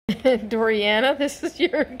Doriana, this is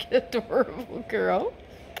your adorable girl.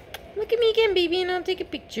 Look at me again, baby, and I'll take a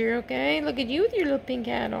picture, okay? Look at you with your little pink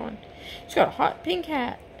hat on. She's got a hot pink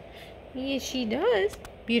hat. Yes, she does.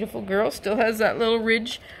 Beautiful girl. Still has that little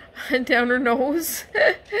ridge down her nose.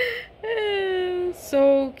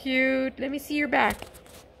 So cute. Let me see your back.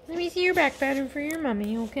 Let me see your back pattern for your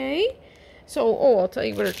mommy, okay? So, I'll tell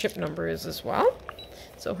you what her chip number is as well.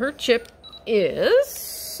 So, her chip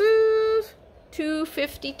is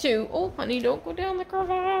 252. Oh, honey, don't go down the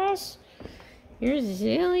crevasse. You're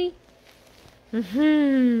silly.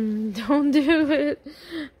 Don't do it.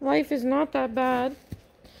 Life is not that bad.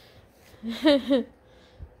 Where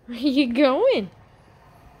are you going?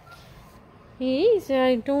 He said,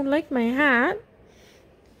 I don't like my hat.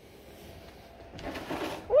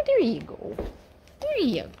 Oh, there you go. There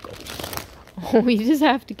you go. Oh, we just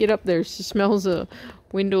have to get up there. She smells the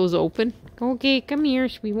windows open. Okay, come here.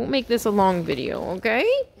 We won't make this a long video, okay?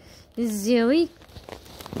 Silly.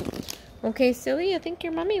 Okay, silly, I think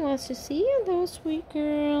your mommy wants to see you, though, sweet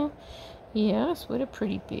girl. Yes, what a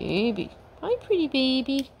pretty baby. Hi, pretty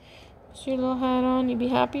baby. Is your little hat on? You be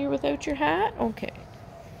happier without your hat? Okay.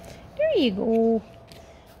 There you go.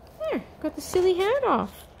 There, got the silly hat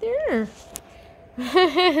off. There.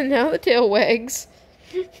 Now the tail wags.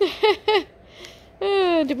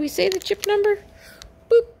 Did we say the chip number?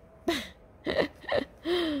 Boop.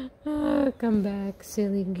 Oh, come back,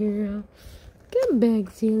 silly girl. Come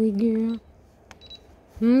back, silly girl.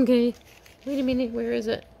 Okay. Wait a minute, where is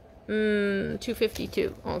it?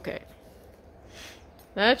 252. Okay.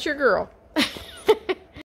 That's your girl.